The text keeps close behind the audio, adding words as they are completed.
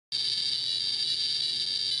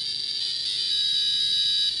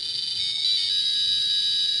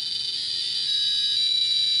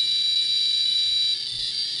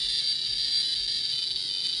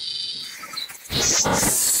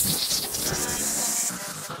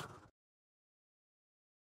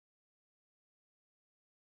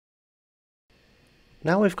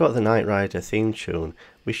Now we've got the Knightrider theme tune,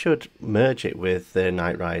 we should merge it with the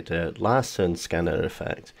Knightrider Larson scanner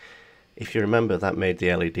effect. If you remember, that made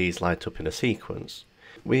the LEDs light up in a sequence.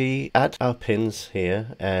 We add our pins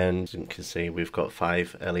here, and as you can see we've got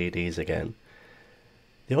 5 LEDs again.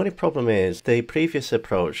 The only problem is the previous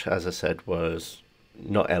approach, as I said, was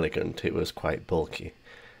not elegant, it was quite bulky.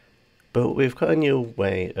 But we've got a new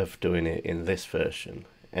way of doing it in this version,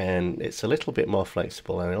 and it's a little bit more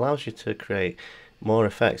flexible and allows you to create more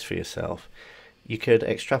effects for yourself. You could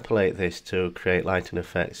extrapolate this to create lighting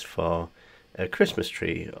effects for a Christmas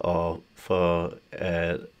tree or for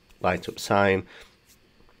a light up sign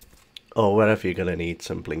or wherever you're going to need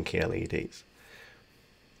some blinky LEDs.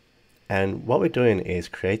 And what we're doing is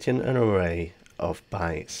creating an array of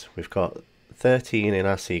bytes. We've got 13 in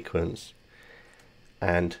our sequence,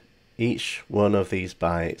 and each one of these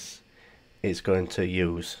bytes is going to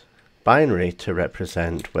use binary to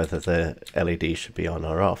represent whether the LED should be on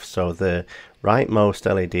or off. So the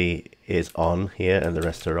rightmost LED is on here and the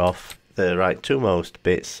rest are off. The right twomost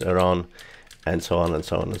bits are on, and so on and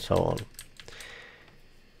so on and so on.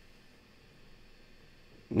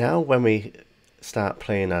 Now when we start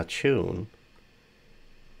playing our tune,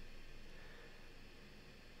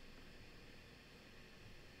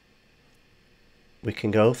 we can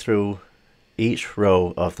go through each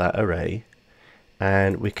row of that array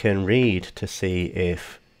and we can read to see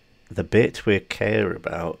if the bit we care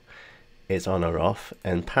about is on or off,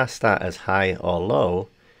 and pass that as high or low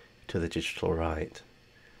to the digital write.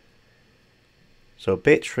 So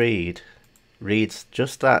bit read reads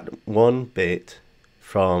just that one bit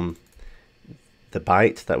from the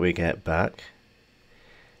byte that we get back,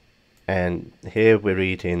 and here we're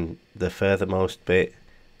reading the furthermost bit,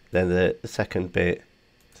 then the second bit,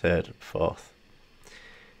 third, fourth.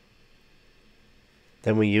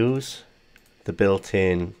 Then we use the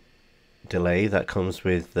built-in delay that comes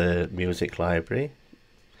with the music library,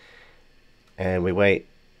 and we wait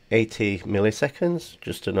 80 milliseconds,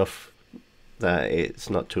 just enough that it's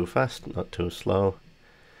not too fast, not too slow.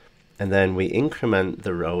 And then we increment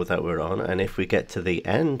the row that we're on, and if we get to the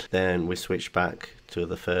end, then we switch back to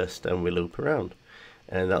the first and we loop around,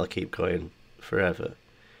 and that'll keep going forever.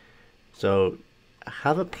 So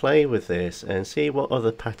have a play with this and see what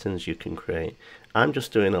other patterns you can create. I'm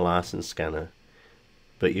just doing a Larson scanner,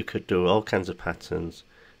 but you could do all kinds of patterns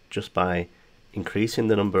just by increasing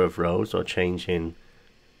the number of rows or changing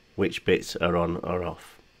which bits are on or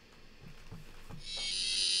off.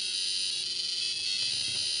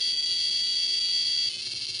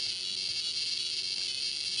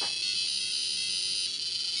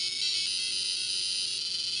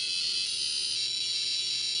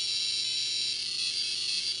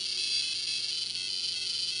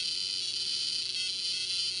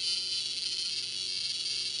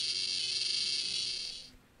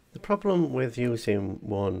 The problem with using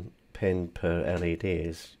one pin per LED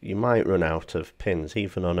is you might run out of pins,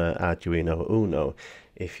 even on an Arduino Uno.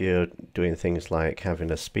 If you're doing things like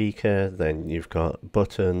having a speaker, then you've got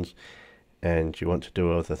buttons and you want to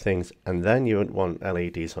do other things, and then you want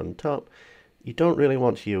LEDs on top. You don't really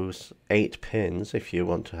want to use 8 pins if you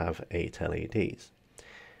want to have 8 LEDs.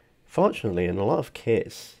 Fortunately, in a lot of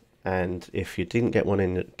kits, and if you didn't get one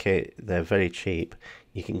in the kit, they're very cheap,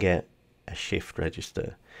 you can get a shift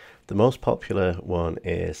register. The most popular one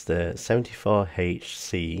is the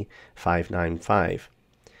 74HC595.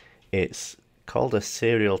 It's called a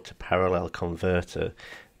serial to parallel converter,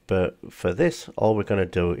 but for this all we're going to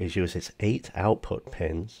do is use its 8 output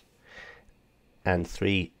pins and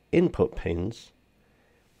 3 input pins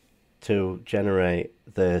to generate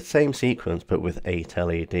the same sequence but with 8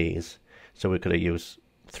 LEDs. So we're going to use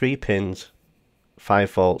 3 pins,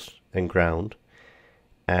 5 volts and ground,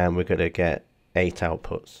 and we're going to get 8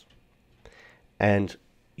 outputs. And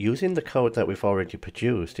using the code that we've already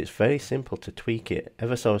produced, it's very simple to tweak it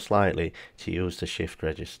ever so slightly to use the shift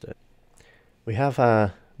register. We have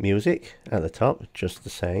our music at the top, just the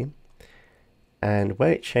same, and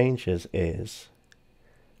where it changes is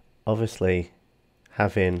obviously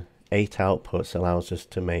having 8 outputs allows us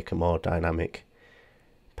to make a more dynamic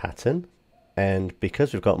pattern, and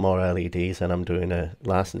because we've got more LEDs and I'm doing a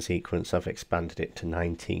Larson sequence, I've expanded it to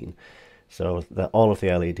 19. So that all of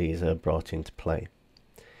the LEDs are brought into play.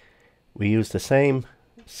 We use the same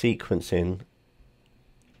sequencing.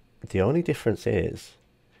 The only difference is,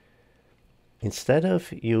 instead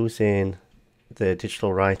of using the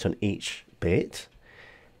digital write on each bit,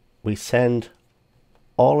 we send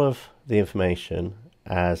all of the information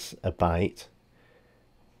as a byte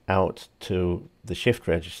out to the shift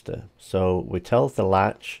register. So we tell the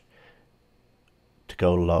latch to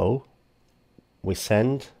go low, we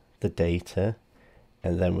send the data,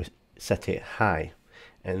 and then we set it high,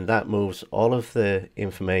 and that moves all of the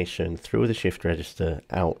information through the shift register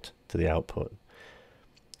out to the output.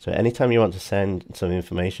 So anytime you want to send some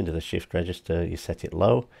information to the shift register, you set it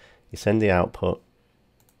low, you send the output,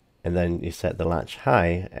 and then you set the latch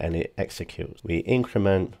high and it executes. We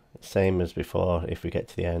increment, same as before. If we get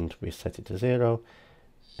to the end, we set it to 0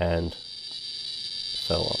 and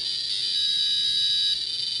so on.